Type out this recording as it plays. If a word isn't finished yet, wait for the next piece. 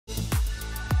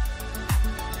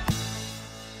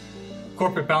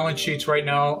corporate balance sheets right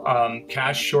now,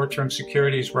 cash short-term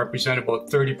securities represent about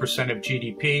 30% of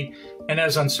GDP. And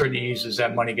as uncertainty eases,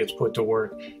 that money gets put to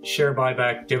work. Share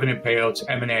buyback, dividend payouts,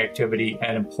 M&A activity,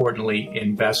 and importantly,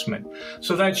 investment.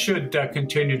 So that should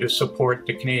continue to support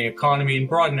the Canadian economy and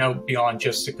broaden out beyond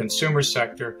just the consumer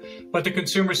sector. But the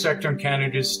consumer sector in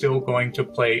Canada is still going to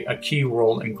play a key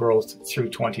role in growth through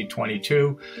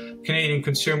 2022. Canadian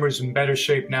consumers in better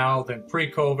shape now than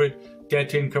pre-COVID.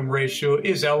 Debt-to-income ratio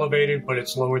is elevated, but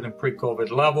it's lower than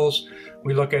pre-COVID levels.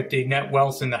 We look at the net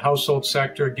wealth in the household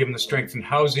sector, given the strength in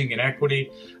housing and equity,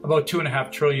 about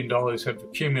 $2.5 trillion have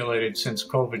accumulated since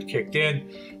COVID kicked in.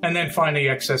 And then finally,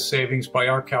 excess savings. By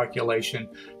our calculation,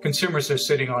 consumers are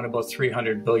sitting on about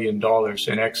 $300 billion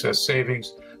in excess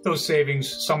savings. Those savings,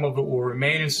 some of it will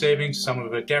remain in savings, some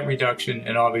of it debt reduction,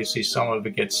 and obviously some of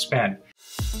it gets spent.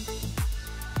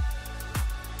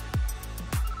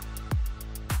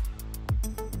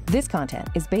 This content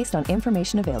is based on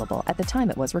information available at the time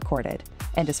it was recorded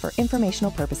and is for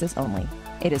informational purposes only.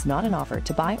 It is not an offer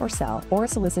to buy or sell or a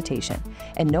solicitation,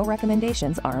 and no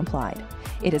recommendations are implied.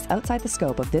 It is outside the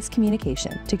scope of this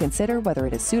communication to consider whether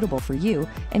it is suitable for you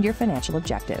and your financial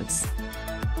objectives.